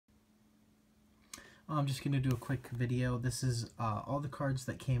I'm just going to do a quick video. This is all the cards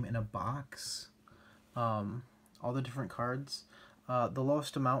that came in a box, all the different cards. The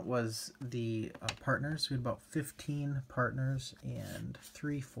lowest amount was the partners. We had about 15 partners and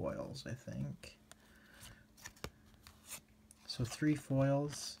 3 foils, I think. So 3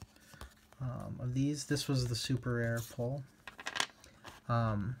 foils of these. This was the super rare pull.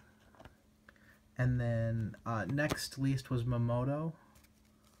 And then next least was Momoto.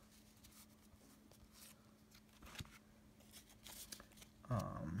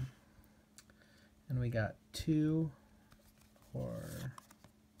 And we got 2 foil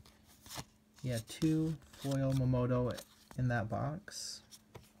Momoto in that box.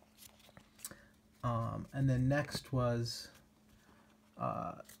 And then next was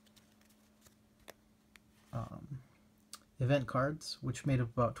event cards, which made up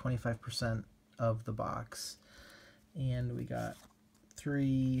about 25% of the box. And we got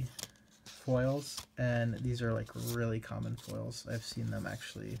 3 foils, and these are like really common foils. I've seen them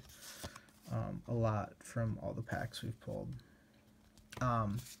actually a lot from all the packs we've pulled.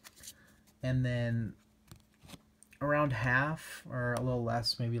 And then around half, or a little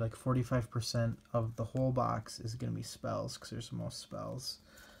less, maybe like 45% of the whole box is going to be spells, because there's the most spells.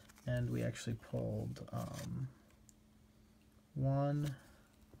 And we actually pulled 1,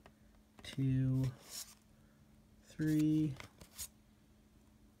 2, 3,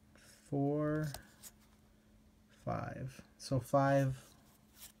 4, 5. So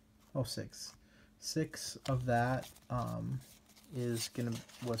 6. 6 of that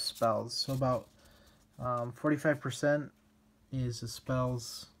was spells. So about 45% is the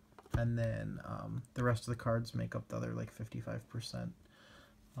spells, and then the rest of the cards make up the other like 55%.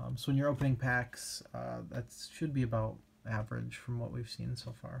 So when you're opening packs, that should be about average from what we've seen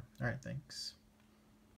so far. Alright, thanks.